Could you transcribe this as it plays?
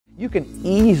You can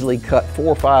easily cut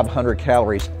 400 or 500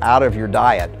 calories out of your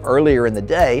diet earlier in the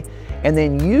day and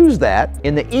then use that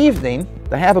in the evening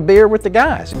to have a beer with the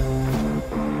guys.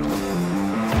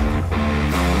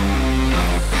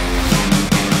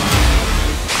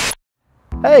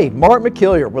 Hey, Mark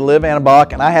McKillier with Live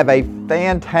Anabolic, and I have a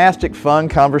fantastic, fun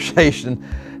conversation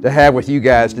to have with you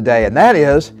guys today, and that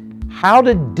is how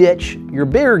to ditch your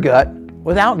beer gut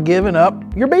without giving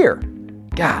up your beer.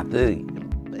 God,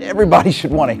 everybody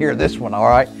should want to hear this one, all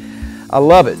right? I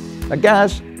love it. Now,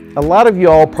 guys, a lot of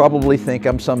y'all probably think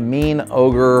I'm some mean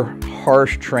ogre,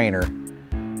 harsh trainer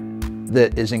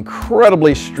that is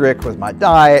incredibly strict with my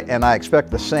diet, and I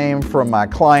expect the same from my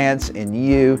clients and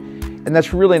you, and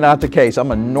that's really not the case.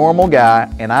 I'm a normal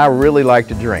guy, and I really like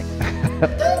to drink.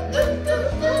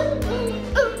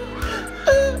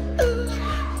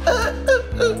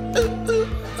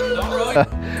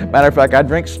 Matter of fact, I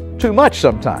drink too much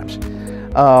sometimes,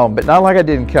 but not like I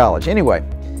did in college. Anyway,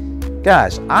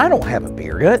 guys, I don't have a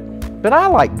beer gut, but I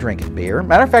like drinking beer.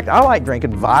 Matter of fact, I like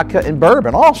drinking vodka and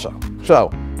bourbon also. So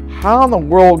how in the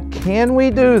world can we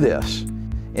do this,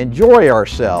 enjoy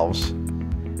ourselves,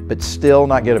 but still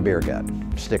not get a beer gut?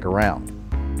 Stick around.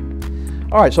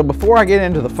 All right, so before I get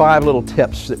into the 5 little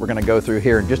tips that we're going to go through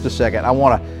here in just a second, I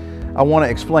want to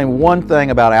explain one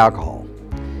thing about alcohol,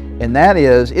 and that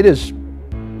is, it is,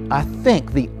 I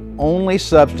think, the only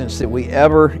substance that we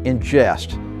ever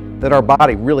ingest that our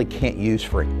body really can't use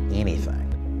for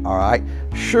anything. All right,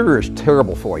 sugar is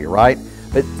terrible for you, right?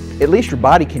 But at least your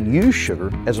body can use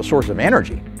sugar as a source of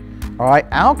energy. All right,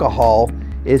 alcohol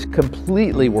is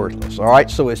completely worthless. All right,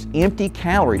 so it's empty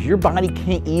calories. Your body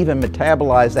can't even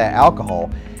metabolize that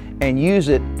alcohol and use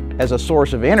it as a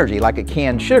source of energy like it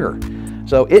can sugar.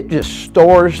 So it just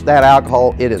stores that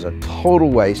alcohol. It is a total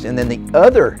waste. And then the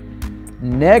other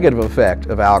negative effect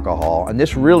of alcohol, and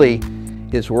this really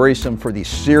is worrisome for these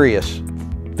serious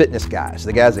fitness guys,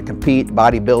 the guys that compete,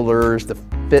 bodybuilders, the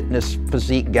fitness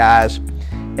physique guys,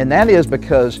 and that is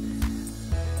because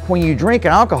when you drink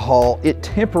alcohol, it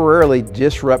temporarily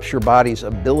disrupts your body's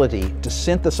ability to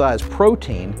synthesize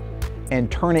protein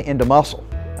and turn it into muscle.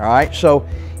 All right, so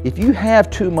if you have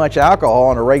too much alcohol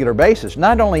on a regular basis,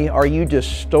 not only are you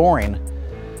just storing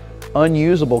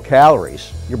unusable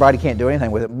calories, your body can't do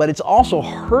anything with it, but it's also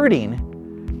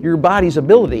hurting your body's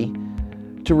ability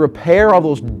to repair all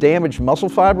those damaged muscle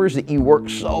fibers that you work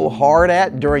so hard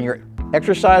at during your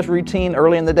exercise routine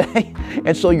early in the day.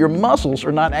 And so your muscles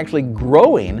are not actually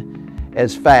growing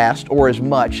as fast or as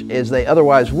much as they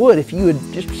otherwise would if you would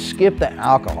just skip the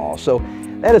alcohol. So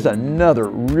that is another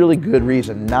really good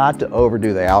reason not to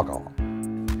overdo the alcohol.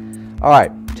 All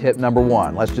right, tip number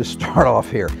 1. Let's just start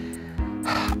off here.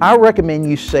 I recommend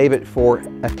you save it for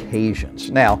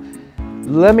occasions. Now,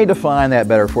 let me define that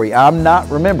better for you.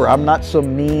 Remember, I'm not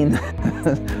some mean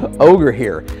ogre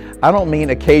here. I don't mean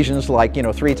occasions like,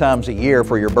 3 times a year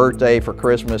for your birthday, for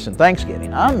Christmas and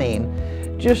Thanksgiving. I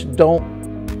mean, just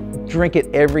don't drink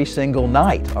it every single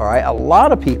night, all right? A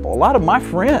lot of people, a lot of my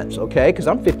friends, okay, because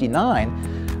I'm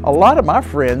 59, a lot of my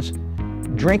friends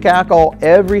drink alcohol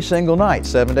every single night,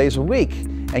 7 days a week.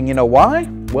 And you know why?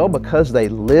 Well, because they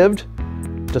lived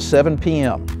to 7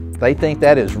 p.m. They think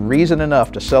that is reason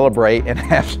enough to celebrate and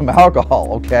have some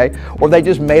alcohol, okay? Or they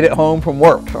just made it home from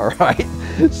work, all right?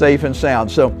 Safe and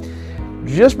sound. So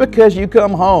just because you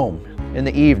come home in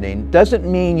the evening doesn't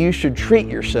mean you should treat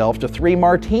yourself to 3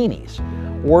 martinis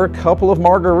or a couple of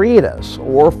margaritas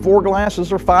or 4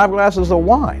 glasses or 5 glasses of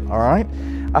wine, all right?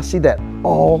 I see that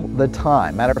all the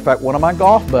time. Matter of fact, one of my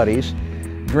golf buddies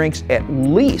drinks at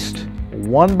least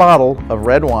 1 bottle of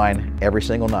red wine every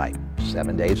single night,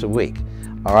 7 days a week.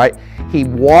 All right, he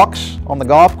walks on the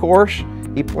golf course.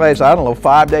 He plays,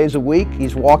 5 days a week.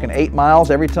 He's walking 8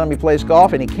 miles every time he plays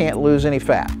golf, and he can't lose any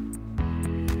fat.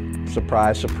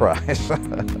 Surprise, surprise.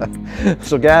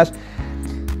 So guys,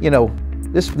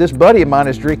 this buddy of mine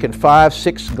is drinking 5,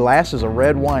 6 glasses of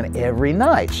red wine every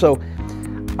night. So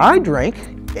I drink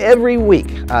every week.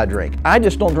 I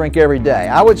just don't drink every day.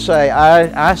 I would say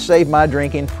I save my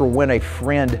drinking for when a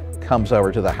friend comes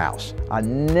over to the house. I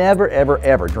never, ever,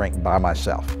 ever drink by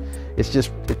myself. It's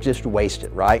just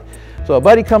wasted, right? So a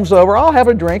buddy comes over, I'll have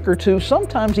a drink or 2,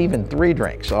 sometimes even 3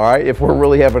 drinks, all right, if we're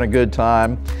really having a good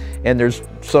time and there's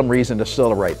some reason to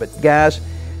celebrate. But guys,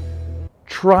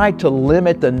 try to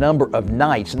limit the number of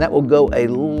nights, and that will go a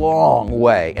long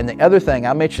way. And the other thing,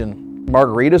 I mentioned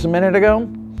margaritas a minute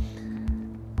ago.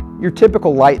 Your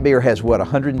typical light beer has what,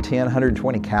 110,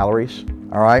 120 calories,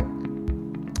 all right?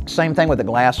 Same thing with a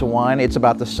glass of wine. It's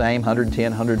about the same,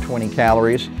 110, 120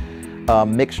 calories.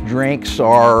 Mixed drinks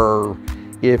are,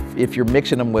 if you're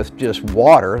mixing them with just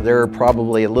water, they're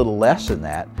probably a little less than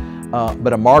that.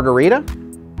 But a margarita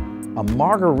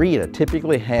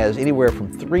typically has anywhere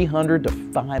from 300 to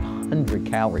 500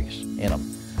 calories in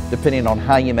them, depending on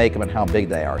how you make them and how big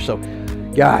they are. So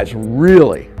guys,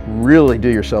 really do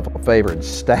yourself a favor and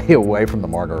stay away from the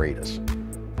margaritas.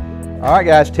 All right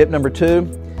guys, tip number 2,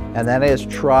 and that is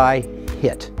try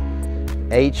HIIT.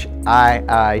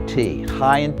 H-I-I-T,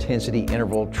 high intensity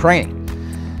interval training.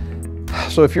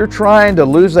 So if you're trying to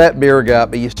lose that beer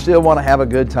gut, but you still want to have a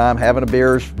good time having a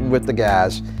beers with the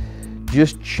guys,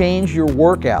 just change your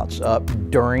workouts up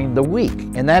during the week.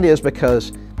 And that is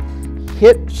because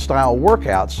HIIT style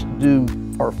workouts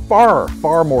are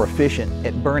far more efficient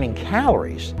at burning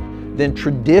calories than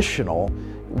traditional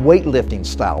weightlifting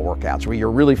style workouts where you're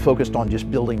really focused on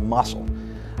just building muscle.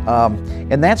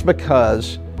 And that's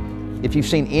because if you've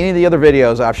seen any of the other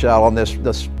videos I've shot on this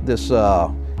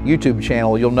YouTube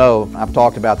channel, you'll know I've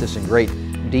talked about this in great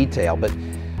detail. But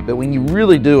when you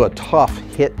really do a tough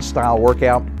HIIT style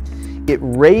workout, it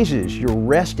raises your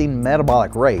resting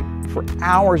metabolic rate for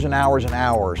hours and hours and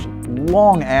hours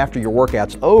long after your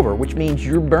workout's over, which means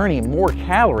you're burning more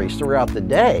calories throughout the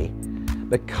day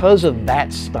because of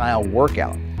that style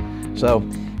workout. So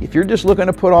if you're just looking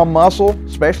to put on muscle,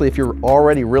 especially if you're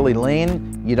already really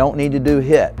lean, you don't need to do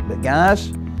HIIT. But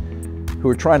guys who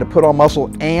are trying to put on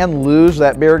muscle and lose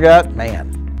that beer gut,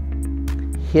 man,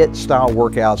 HIIT style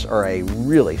workouts are a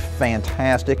really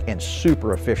fantastic and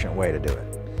super efficient way to do it.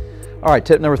 All right,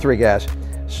 tip number 3, guys.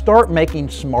 Start making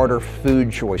smarter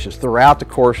food choices throughout the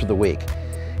course of the week.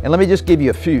 And let me just give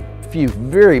you a few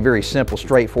very simple,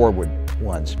 straightforward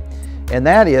ones. And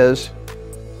that is,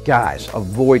 guys,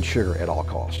 avoid sugar at all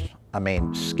costs. I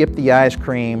mean, skip the ice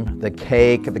cream, the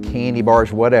cake, the candy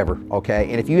bars, whatever, okay?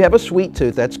 And if you have a sweet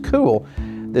tooth, that's cool.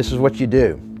 This is what you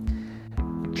do.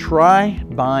 Try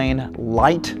buying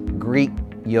light Greek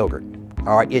yogurt.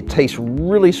 All right, it tastes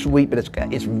really sweet, but it's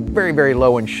very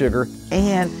low in sugar,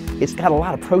 and it's got a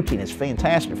lot of protein. It's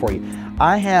fantastic for you.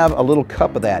 I have a little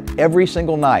cup of that every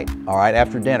single night, all right,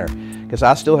 after dinner, because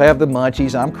I still have the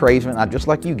munchies. I'm craving, I'm just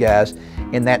like you guys,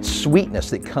 and that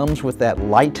sweetness that comes with that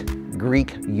light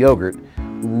Greek yogurt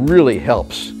really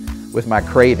helps with my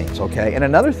cravings, okay? And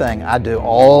another thing I do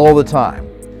all the time,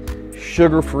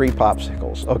 sugar-free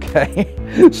popsicles,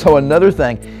 okay? So another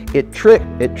thing, it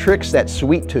tricks that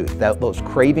sweet tooth, those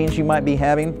cravings you might be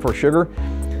having for sugar.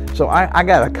 So I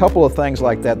got a couple of things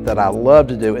like that I love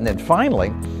to do. And then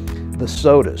finally, the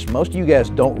sodas. Most of you guys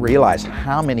don't realize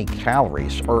how many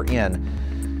calories are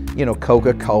in, you know,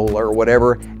 Coca-Cola or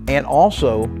whatever, and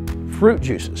also fruit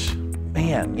juices.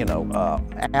 Man, you know,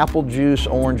 apple juice,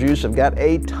 orange juice have got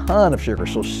a ton of sugar,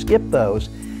 so skip those.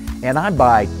 And I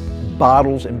buy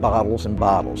bottles and bottles and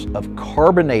bottles of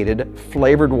carbonated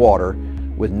flavored water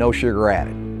with no sugar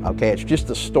added. Okay, it's just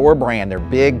the store brand. They're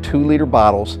big 2-liter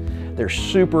bottles. They're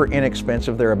super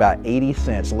inexpensive. They're about 80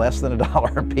 cents, less than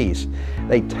 $1 a piece.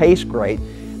 They taste great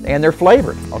and they're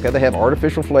flavored. Okay, they have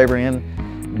artificial flavor in,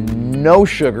 no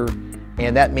sugar,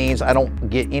 and that means I don't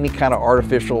get any kind of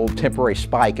artificial temporary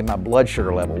spike in my blood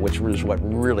sugar level, which is what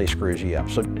really screws you up.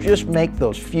 So just make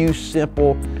those few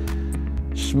simple,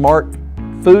 smart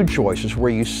food choices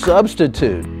where you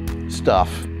substitute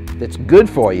stuff that's good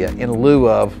for you in lieu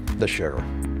of the sugar.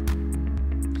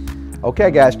 Okay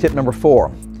guys, tip number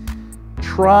 4,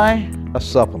 try a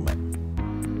supplement.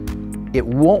 It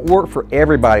won't work for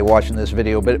everybody watching this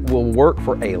video, but it will work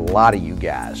for a lot of you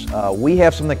guys. We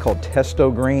have something called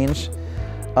Testo Greens,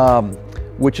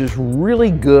 which is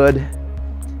really good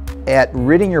at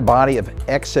ridding your body of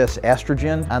excess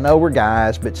estrogen. I know we're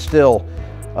guys, but still,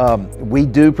 we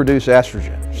do produce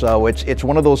estrogen. So it's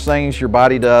one of those things your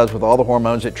body does with all the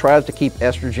hormones. It tries to keep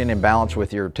estrogen in balance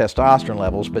with your testosterone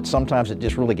levels, but sometimes it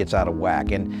just really gets out of whack.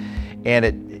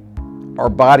 Our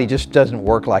body just doesn't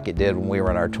work like it did when we were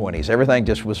in our 20s. Everything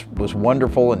just was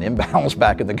wonderful and imbalanced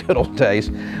back in the good old days,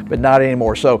 but not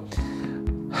anymore. So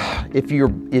if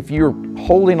you're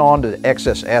holding on to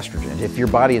excess estrogen, if your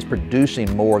body is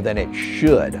producing more than it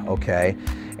should, okay,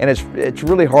 and it's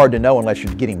really hard to know unless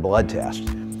you're getting blood tests.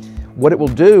 What it will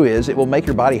do is it will make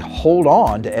your body hold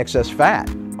on to excess fat,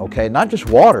 okay? Not just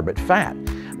water, but fat.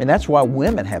 And that's why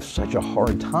women have such a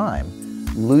hard time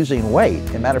losing weight.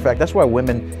 As a matter of fact, that's why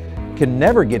women can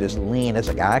never get as lean as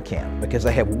a guy can, because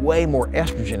they have way more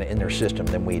estrogen in their system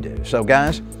than we do. So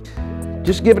guys,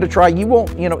 just give it a try. You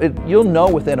won't, you'll know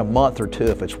within a month or 2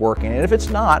 if it's working. And if it's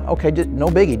not, okay, no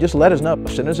biggie. Just let us know.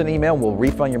 Send us an email and we'll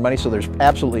refund your money, so there's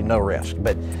absolutely no risk.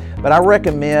 But I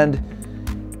recommend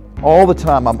all the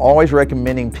time, I'm always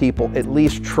recommending people at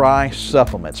least try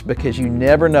supplements, because you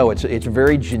never know. It's a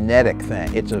very genetic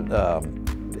thing. It's a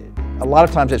lot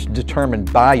of times it's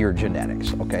determined by your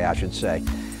genetics, okay, I should say.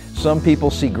 Some people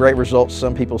see great results,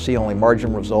 some people see only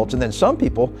marginal results, and then some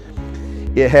people,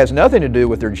 it has nothing to do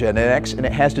with their genetics, and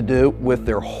it has to do with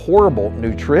their horrible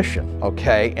nutrition,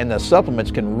 okay? And the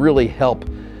supplements can really help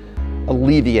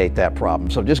alleviate that problem.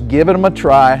 So just give them a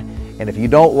try, and if you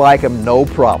don't like them, no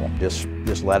problem. Just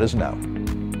let us know.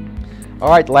 All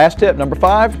right, last tip, number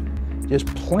 5, just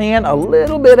plan a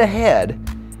little bit ahead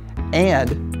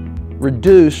and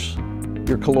reduce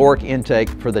your caloric intake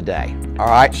for the day. All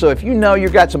right, so if you know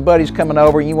you've got some buddies coming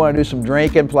over and you want to do some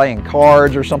drinking, playing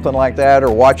cards or something like that,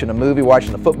 or watching a movie,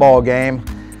 watching a football game,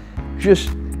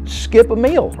 just skip a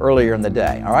meal earlier in the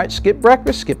day. All right, skip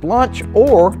breakfast, skip lunch,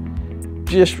 or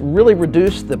just really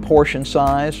reduce the portion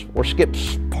size or skip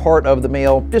part of the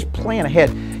meal. Just plan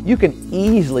ahead. You can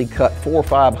easily cut 400 or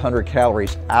 500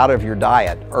 calories out of your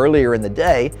diet earlier in the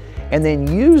day and then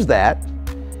use that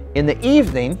in the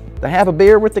evening to have a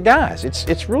beer with the guys.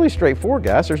 It's really straightforward,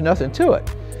 guys. There's nothing to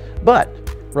it. But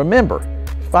remember,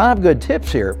 5 good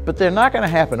tips here, but they're not going to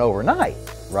happen overnight,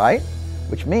 right?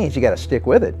 Which means you got to stick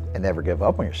with it and never give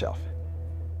up on yourself.